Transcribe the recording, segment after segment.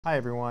Hi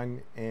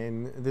everyone,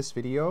 in this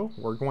video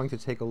we're going to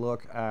take a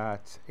look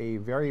at a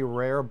very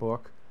rare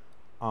book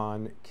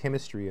on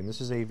chemistry, and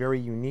this is a very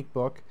unique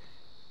book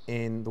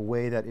in the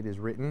way that it is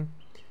written.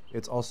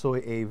 It's also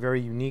a very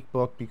unique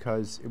book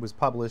because it was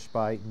published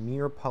by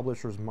Mir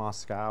Publishers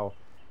Moscow.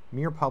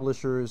 Mir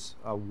Publishers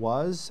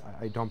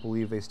I don't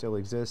believe they still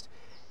exist,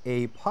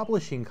 a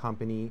publishing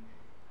company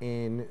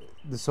in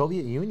the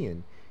Soviet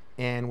Union.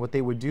 And what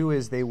they would do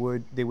is they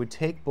would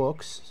take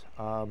books,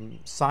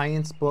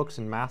 science books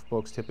and math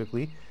books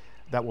typically,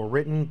 that were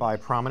written by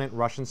prominent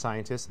Russian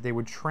scientists. They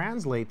would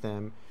translate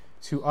them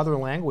to other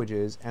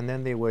languages, and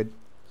then they would,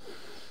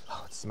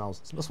 it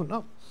smells,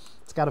 no,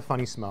 it's got a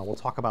funny smell. We'll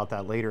talk about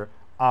that later.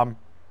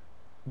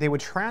 They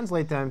would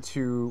translate them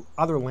to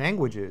other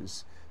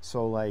languages,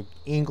 so like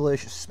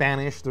English,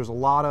 Spanish. There's a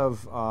lot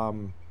of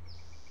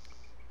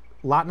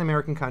Latin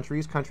American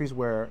countries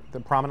where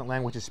the prominent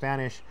language is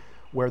Spanish,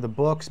 where the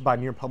books by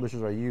Mir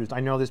Publishers are used.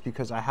 I know this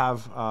because I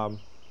have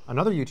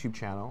another YouTube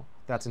channel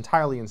that's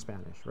entirely in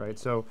Spanish, right?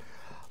 So,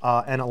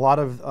 and a lot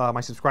of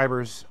my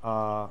subscribers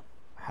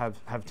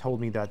have told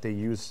me that they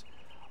use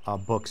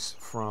books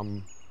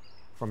from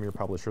Mir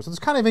Publishers. So it's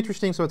kind of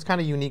interesting, so it's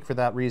kind of unique for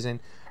that reason,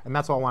 and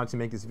that's why I wanted to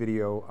make this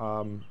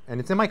video. And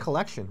it's in my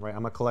collection, right?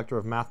 I'm a collector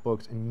of math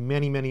books and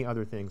many, many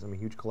other things. I'm a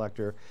huge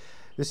collector.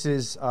 This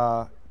is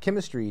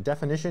Chemistry,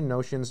 Definition,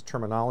 Notions,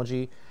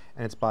 Terminology,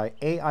 and it's by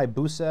A.I.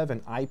 Busev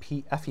and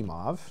I.P.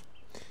 Efimov.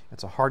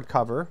 It's a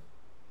hardcover.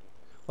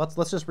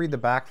 Let's just read the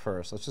back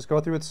first. Let's just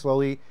go through it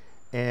slowly,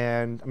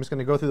 and I'm just going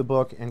to go through the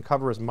book and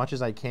cover as much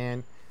as I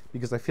can,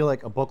 because I feel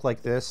like a book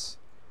like this,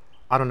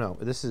 I don't know,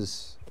 this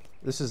is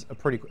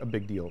a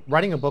big deal.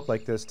 Writing a book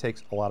like this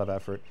takes a lot of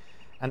effort.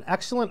 An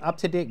excellent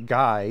up-to-date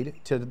guide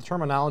to the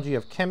terminology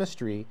of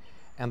chemistry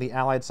and the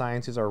allied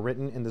sciences are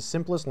written in the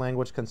simplest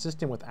language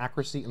consistent with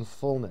accuracy and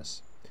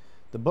fullness.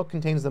 The book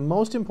contains the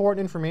most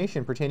important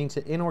information pertaining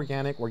to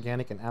inorganic,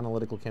 organic, and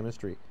analytical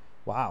chemistry.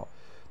 Wow.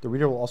 The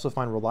reader will also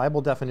find reliable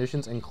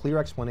definitions and clear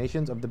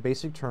explanations of the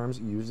basic terms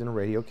used in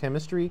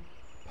radiochemistry,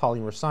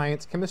 polymer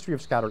science, chemistry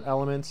of scattered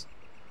elements,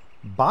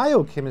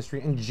 biochemistry,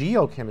 and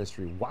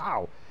geochemistry.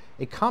 Wow.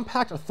 A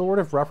compact,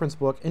 authoritative reference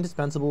book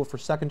indispensable for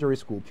secondary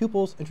school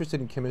pupils interested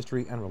in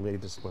chemistry and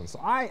related disciplines. So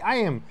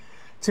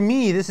to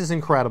me, this is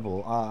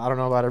incredible. I don't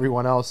know about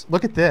everyone else.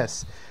 Look at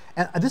this.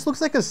 And this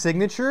looks like a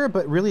signature,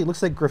 but really it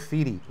looks like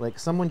graffiti. Like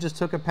someone just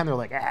took a pen, they're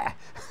like, ah.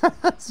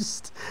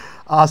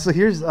 So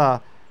here's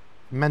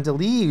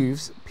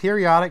Mendeleev's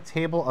periodic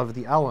table of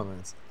the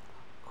elements.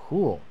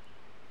 Cool.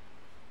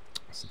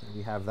 So there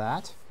we have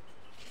that.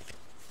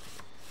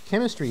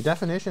 Chemistry,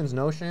 definitions,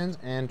 notions,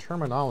 and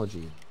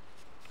terminology.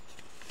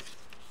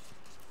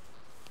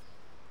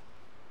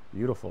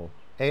 Beautiful.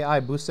 A.I.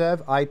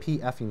 Busev, I.P.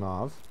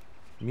 Efimov.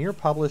 Mir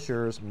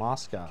Publishers,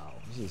 Moscow.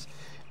 This is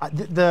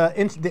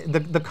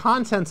the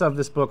contents of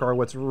this book are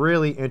what's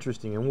really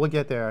interesting, and we'll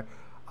get there.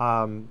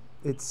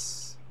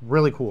 It's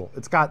really cool.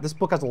 This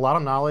book has a lot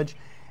of knowledge,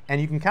 and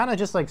you can kind of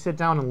just like sit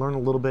down and learn a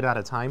little bit at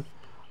a time.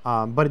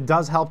 But it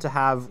does help to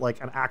have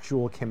like an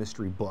actual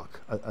chemistry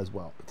book as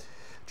well.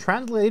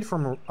 Translated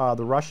from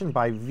the Russian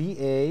by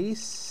V.A.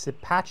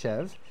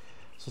 Sipachev.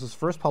 So this was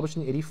first published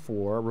in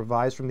 '84,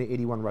 revised from the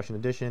 '81 Russian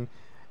edition,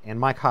 and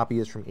my copy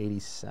is from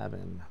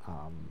 '87.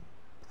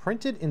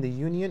 Printed in the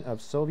Union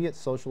of Soviet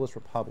Socialist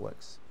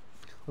Republics.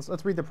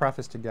 Let's read the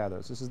preface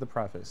together. So this is the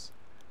preface.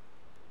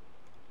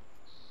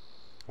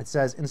 It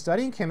says, in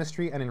studying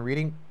chemistry and in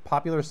reading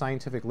popular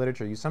scientific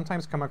literature, you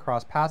sometimes come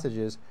across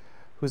passages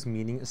whose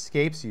meaning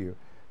escapes you.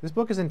 This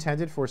book is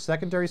intended for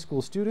secondary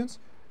school students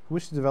who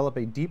wish to develop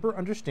a deeper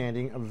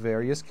understanding of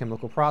various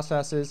chemical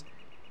processes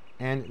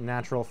and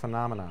natural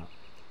phenomena.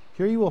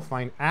 Here you will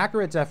find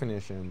accurate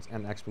definitions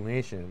and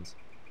explanations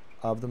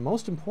of the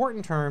most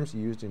important terms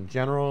used in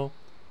general,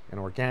 in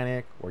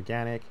organic,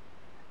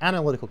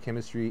 analytical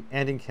chemistry,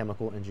 and in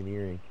chemical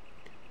engineering.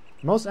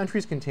 Most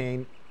entries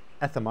contain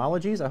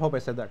etymologies, I hope I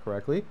said that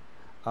correctly.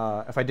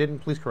 If I didn't,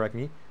 please correct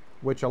me,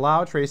 which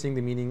allow tracing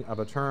the meaning of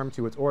a term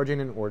to its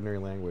origin in ordinary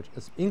language.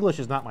 English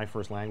is not my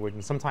first language,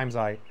 and sometimes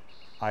I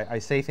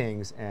say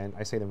things and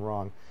I say them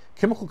wrong.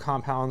 Chemical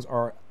compounds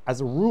are,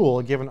 as a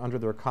rule, given under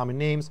their common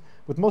names,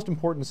 with most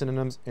important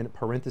synonyms in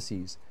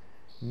parentheses.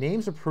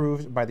 Names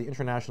approved by the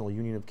International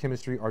Union of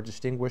Chemistry are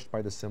distinguished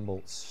by the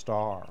symbol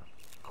star.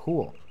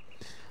 Cool.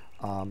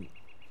 All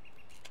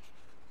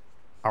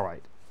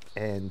right,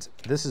 and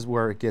this is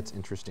where it gets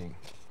interesting.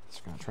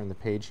 Just going to turn the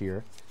page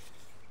here.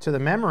 To the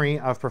memory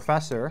of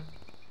Professor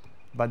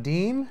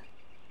Vadim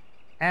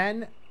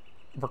N.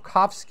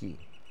 Verkovsky.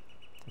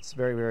 It's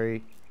very,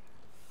 very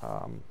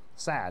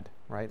sad,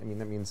 right? I mean,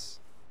 that means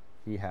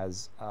he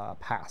has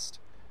passed.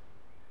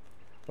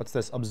 What's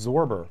this?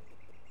 Absorber.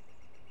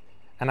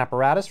 An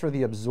apparatus for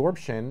the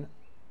absorption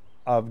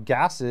of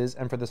gases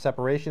and for the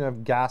separation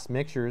of gas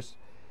mixtures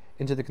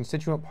into the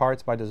constituent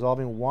parts by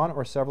dissolving one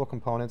or several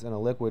components in a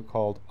liquid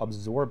called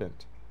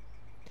absorbent.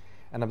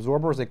 An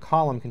absorber is a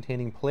column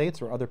containing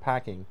plates or other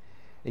packing.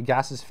 A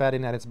gas is fed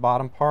in at its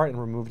bottom part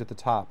and removed at the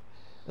top.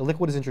 A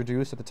liquid is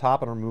introduced at the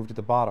top and removed at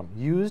the bottom.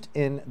 Used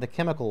in the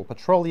chemical,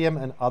 petroleum,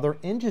 and other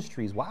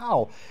industries.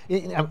 Wow.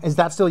 Is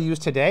that still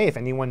used today? If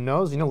anyone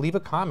knows, leave a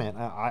comment.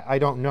 I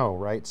don't know,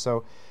 right?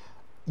 So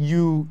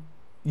you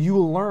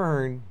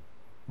learn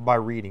by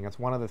reading. That's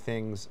one of the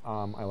things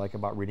I like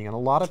about reading. And a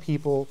lot of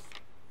people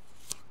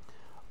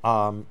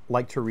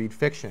like to read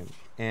fiction.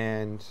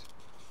 And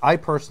I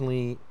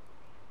personally,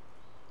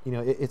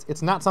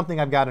 it's not something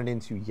I've gotten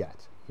into yet.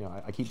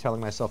 I keep telling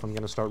myself I'm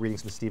going to start reading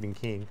some Stephen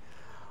King.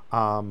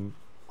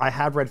 I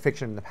have read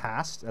fiction in the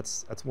past.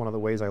 That's one of the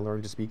ways I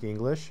learned to speak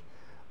English,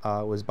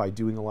 was by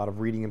doing a lot of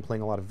reading and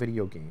playing a lot of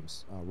video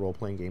games,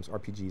 role-playing games,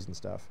 RPGs and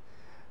stuff.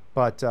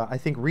 But I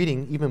think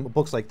reading, even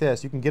books like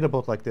this, you can get a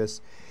book like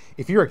this.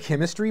 If you're a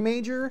chemistry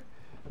major,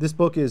 this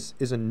book is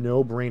a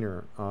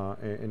no-brainer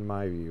in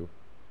my view.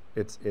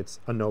 It's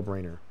a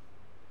no-brainer.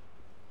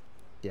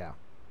 Yeah.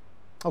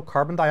 Oh,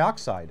 carbon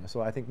dioxide. So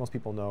I think most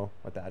people know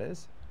what that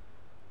is.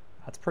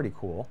 That's pretty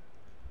cool.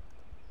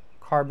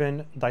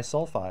 Carbon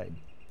disulfide.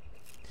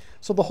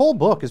 So the whole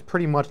book is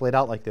pretty much laid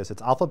out like this.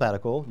 It's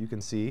alphabetical, you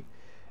can see,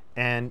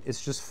 and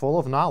it's just full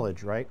of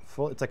knowledge, right?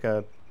 It's like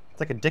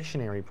a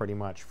dictionary pretty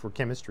much for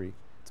chemistry.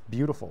 It's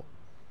beautiful.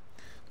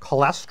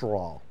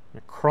 Cholesterol,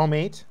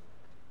 chromate.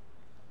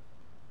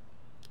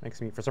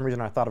 Makes me, for some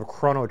reason, I thought of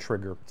Chrono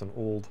Trigger. It's an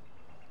old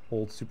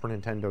Super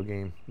Nintendo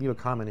game. Leave a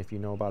comment if you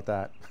know about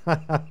that.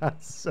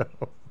 So,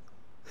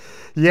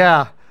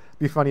 yeah,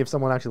 be funny if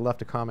someone actually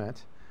left a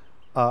comment.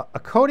 A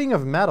coating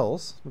of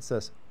metals, what's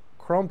this?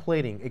 Chrome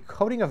plating, a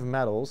coating of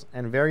metals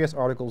and various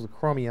articles of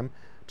chromium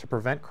to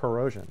prevent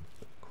corrosion.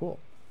 Cool.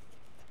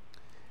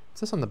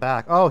 What's this on the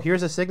back? Oh,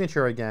 here's a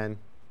signature again.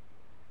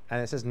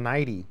 And it says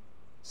 90,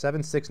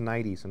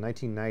 7690, so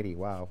 1990.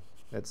 Wow,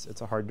 it's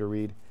hard to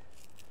read.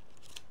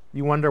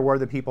 You wonder where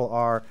the people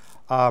are.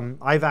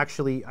 I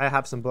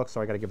have some books,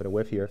 so I got to give it a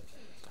whiff here.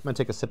 I'm going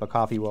to take a sip of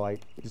coffee while I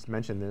just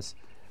mention this.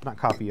 Not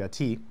coffee,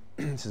 tea.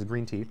 This is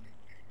green tea.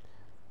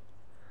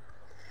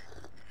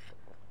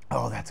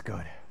 Oh, that's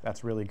good.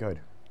 That's really good.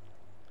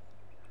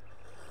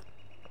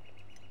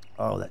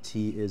 Oh, that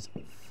tea is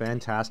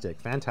fantastic.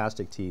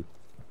 Fantastic tea.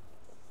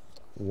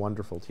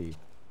 Wonderful tea.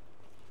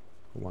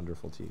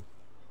 Wonderful tea.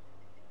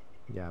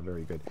 Yeah,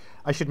 very good.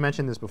 I should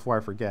mention this before I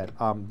forget.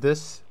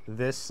 This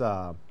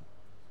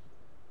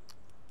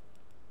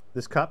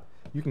cup,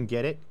 you can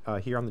get it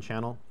here on the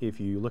channel. If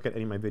you look at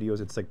any of my videos,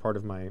 it's like part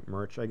of my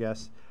merch, I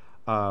guess.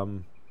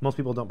 Most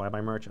people don't buy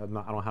my merch. I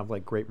don't have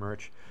like great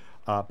merch.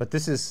 But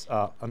this is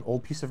an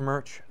old piece of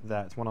merch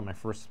that's one of my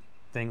first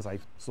things I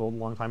sold a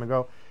long time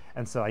ago.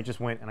 And so I just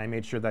went and I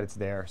made sure that it's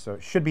there. So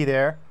it should be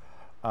there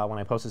when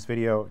I post this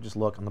video. Just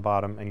look on the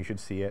bottom and you should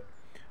see it.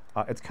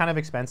 It's kind of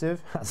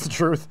expensive, that's the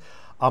truth.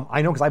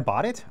 I know because I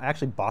bought it. I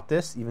actually bought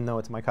this even though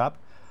it's my cup.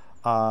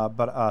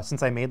 But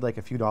since I made like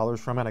a few dollars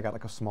from it, I got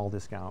like a small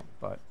discount.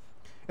 But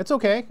it's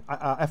okay.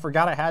 I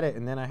forgot I had it,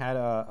 and then I had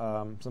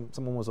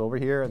someone was over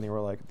here and they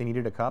were like, they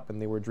needed a cup and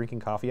they were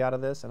drinking coffee out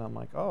of this, and I'm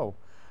like, oh,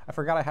 I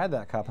forgot I had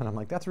that cup, and I'm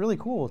like, that's really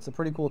cool. It's a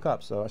pretty cool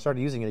cup. So I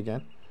started using it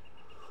again.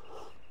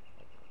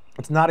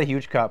 It's not a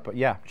huge cup, but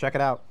yeah, check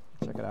it out.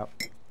 Check it out.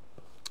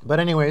 But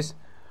anyways,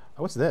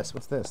 what's this?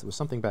 What's this? There was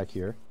something back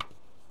here.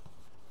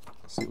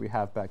 Let's see what we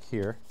have back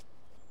here.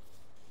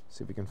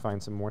 See if we can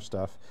find some more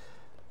stuff.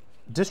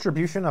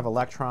 Distribution of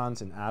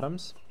electrons and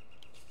atoms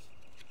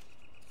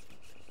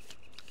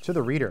to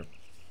the reader.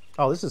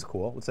 Oh, this is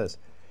cool. It says,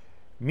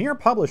 mere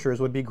publishers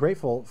would be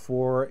grateful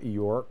for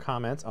your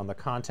comments on the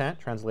content,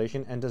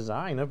 translation, and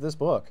design of this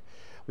book.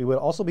 We would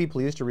also be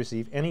pleased to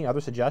receive any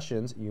other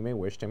suggestions you may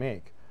wish to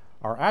make.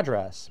 Our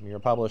address, mere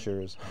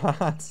publishers.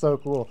 That's so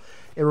cool.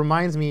 It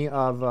reminds me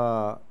of,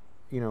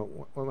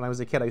 when I was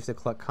a kid, I used to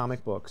collect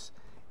comic books,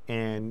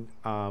 and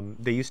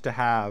they used to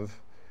have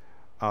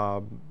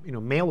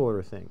mail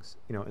order things,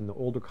 in the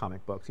older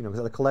comic books, because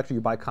as a collector, you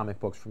buy comic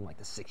books from like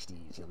the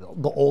 60s,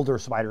 the older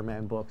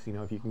Spider-Man books,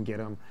 if you can get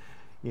them,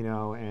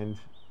 and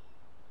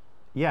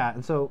yeah,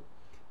 and so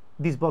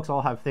these books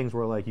all have things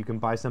where like you can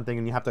buy something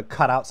and you have to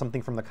cut out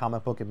something from the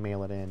comic book and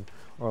mail it in,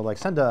 or like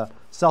send a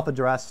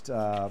self-addressed,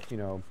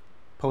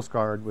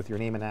 postcard with your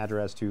name and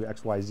address to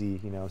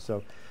XYZ,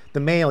 so the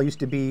mail used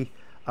to be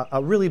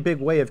a really big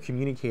way of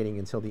communicating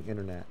until the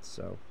internet,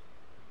 so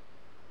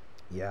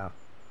yeah.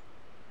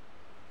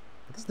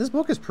 This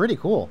book is pretty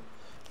cool.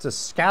 It says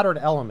scattered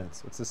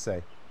elements. What's this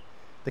say?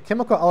 The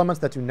chemical elements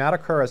that do not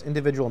occur as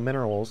individual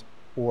minerals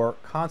or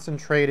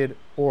concentrated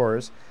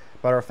ores,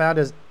 but are found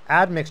as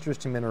admixtures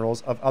to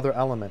minerals of other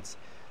elements.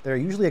 They are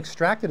usually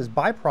extracted as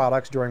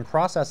byproducts during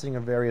processing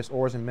of various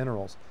ores and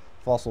minerals,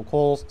 fossil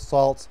coals,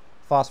 salts,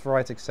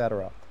 phosphorites,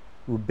 etc.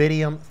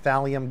 Rubidium,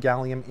 thallium,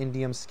 gallium,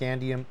 indium,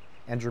 scandium,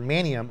 and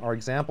germanium are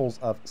examples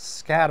of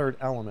scattered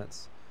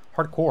elements.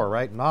 Hardcore,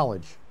 right?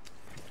 Knowledge.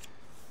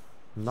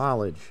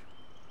 Knowledge.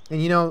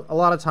 And a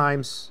lot of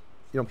times,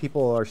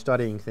 people are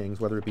studying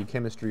things, whether it be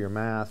chemistry or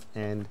math,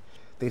 and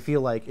they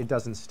feel like it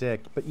doesn't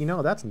stick. But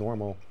that's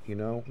normal.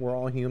 We're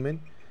all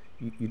human.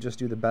 You just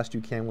do the best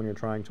you can when you're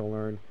trying to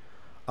learn.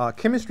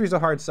 Chemistry is a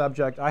hard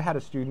subject. I had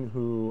a student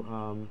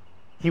who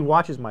he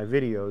watches my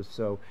videos,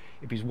 so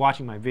if he's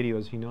watching my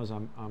videos, he knows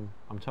I'm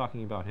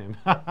talking about him.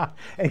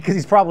 Because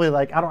he's probably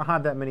like, I don't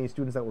have that many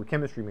students that were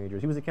chemistry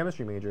majors. He was a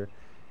chemistry major,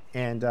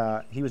 and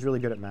he was really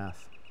good at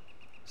math.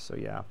 So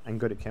yeah, and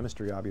good at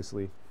chemistry,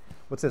 obviously.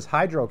 What's this?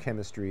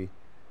 Hydrochemistry.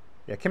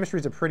 Yeah, chemistry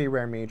is a pretty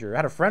rare major. I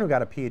had a friend who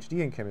got a PhD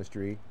in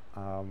chemistry,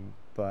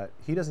 but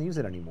he doesn't use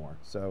it anymore.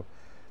 So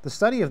the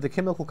study of the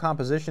chemical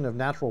composition of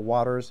natural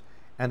waters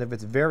and of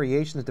its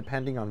variations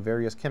depending on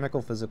various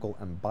chemical, physical,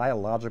 and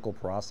biological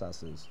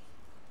processes.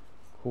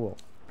 Cool.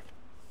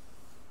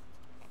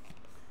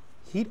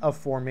 Heat of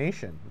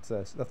formation. It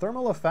says, the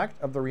thermal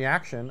effect of the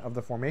reaction of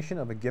the formation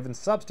of a given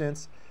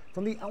substance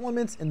from the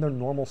elements in their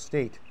normal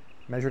state,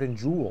 measured in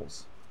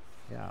joules.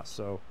 Yeah,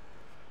 so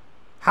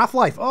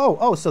half-life.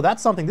 Oh, so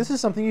that's something. This is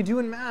something you do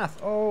in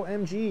math.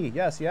 OMG.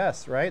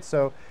 Yes, right?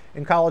 So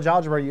in college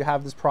algebra, you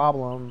have this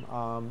problem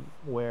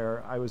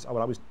where I would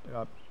always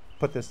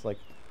put this like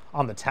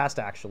on the test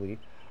actually,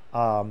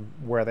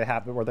 where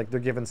they're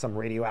given some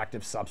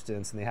radioactive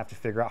substance and they have to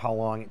figure out how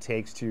long it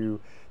takes to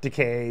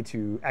decay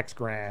to X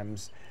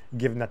grams,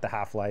 given that the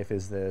half-life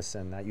is this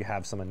and that you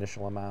have some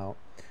initial amount.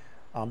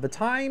 The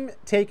time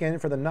taken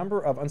for the number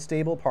of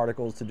unstable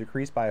particles to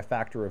decrease by a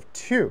factor of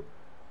 2.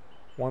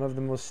 One of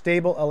the most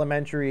stable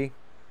elementary,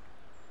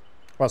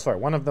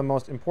 one of the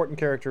most important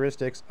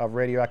characteristics of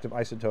radioactive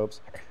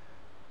isotopes,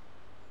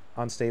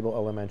 unstable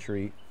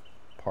elementary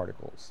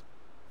particles.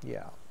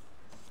 Yeah.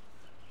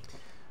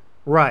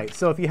 Right,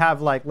 so if you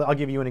have like, I'll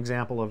give you an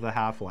example of the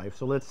half-life.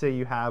 So let's say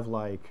you have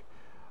like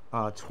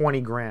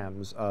 20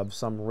 grams of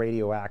some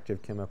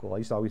radioactive chemical. I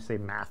used to always say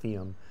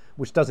mathium,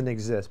 which doesn't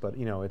exist, but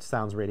you know, it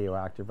sounds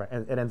radioactive, right?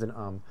 It ends in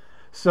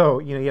So,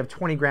 you know, you have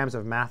 20 grams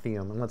of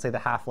mathium, and let's say the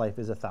half-life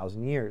is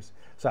 1,000 years.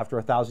 So after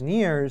 1,000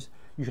 years,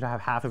 you should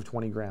have half of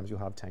 20 grams, you'll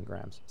have 10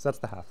 grams. So that's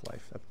the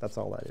half-life, that's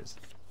all that is.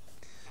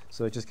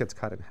 So it just gets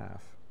cut in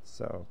half.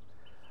 So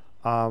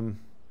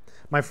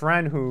my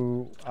friend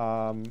who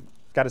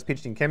got his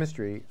PhD in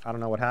chemistry, I don't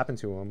know what happened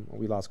to him,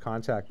 we lost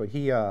contact, but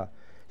he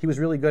was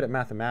really good at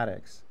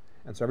mathematics.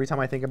 And so every time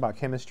I think about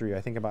chemistry,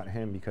 I think about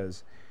him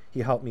because he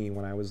helped me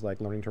when I was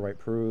like learning to write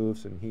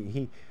proofs, and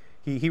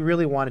he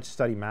really wanted to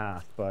study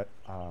math, but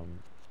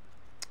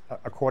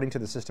according to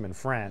the system in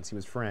France, he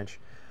was French,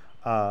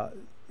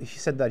 he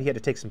said that he had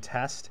to take some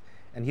tests,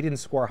 and he didn't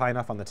score high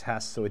enough on the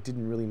test, so it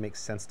didn't really make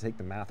sense to take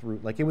the math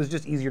route. Like, it was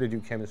just easier to do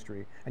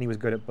chemistry, and he was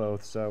good at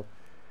both, so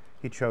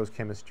he chose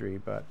chemistry,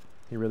 but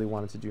he really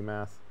wanted to do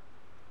math.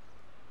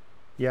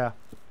 Yeah.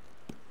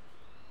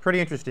 Pretty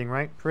interesting,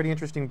 right? Pretty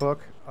interesting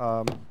book.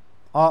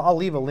 I'll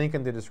leave a link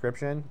in the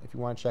description if you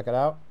want to check it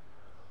out.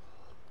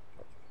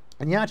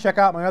 And yeah, check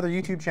out my other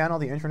YouTube channel,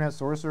 The Internet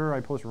Sorcerer. I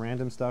post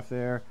random stuff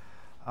there.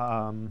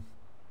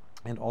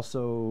 And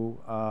also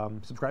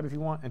subscribe if you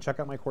want, and check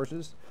out my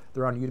courses.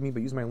 They're on Udemy,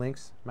 but use my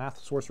links,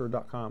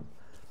 mathsorcerer.com.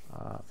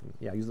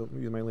 Yeah, use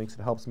my links.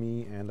 It helps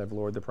me, and I've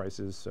lowered the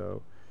prices,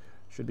 so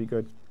should be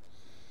good.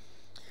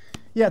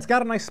 Yeah, it's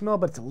got a nice smell,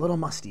 but it's a little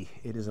musty.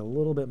 It is a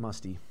little bit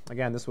musty.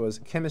 Again, this was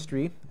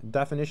Chemistry,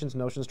 Definitions,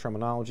 Notions,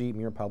 Terminology,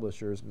 Mir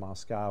Publishers,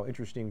 Moscow.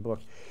 Interesting book.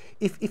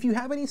 If you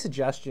have any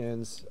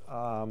suggestions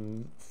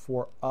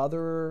for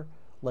other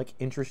like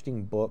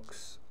interesting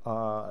books,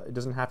 it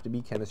doesn't have to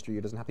be chemistry,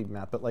 it doesn't have to be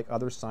math, but like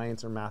other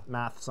science or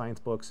math science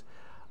books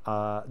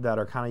that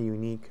are kind of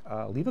unique,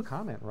 leave a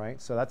comment,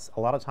 right? So that's a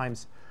lot of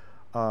times,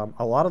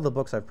 a lot of the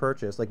books I've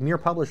purchased, like Mir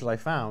Publishers I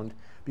found,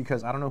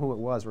 because I don't know who it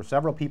was, where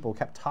several people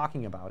kept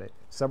talking about it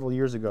several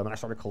years ago, and then I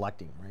started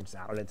collecting, right? Just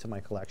added it to my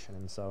collection,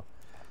 and so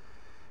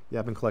yeah,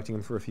 I've been collecting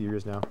them for a few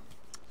years now.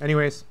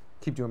 Anyways,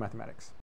 keep doing mathematics.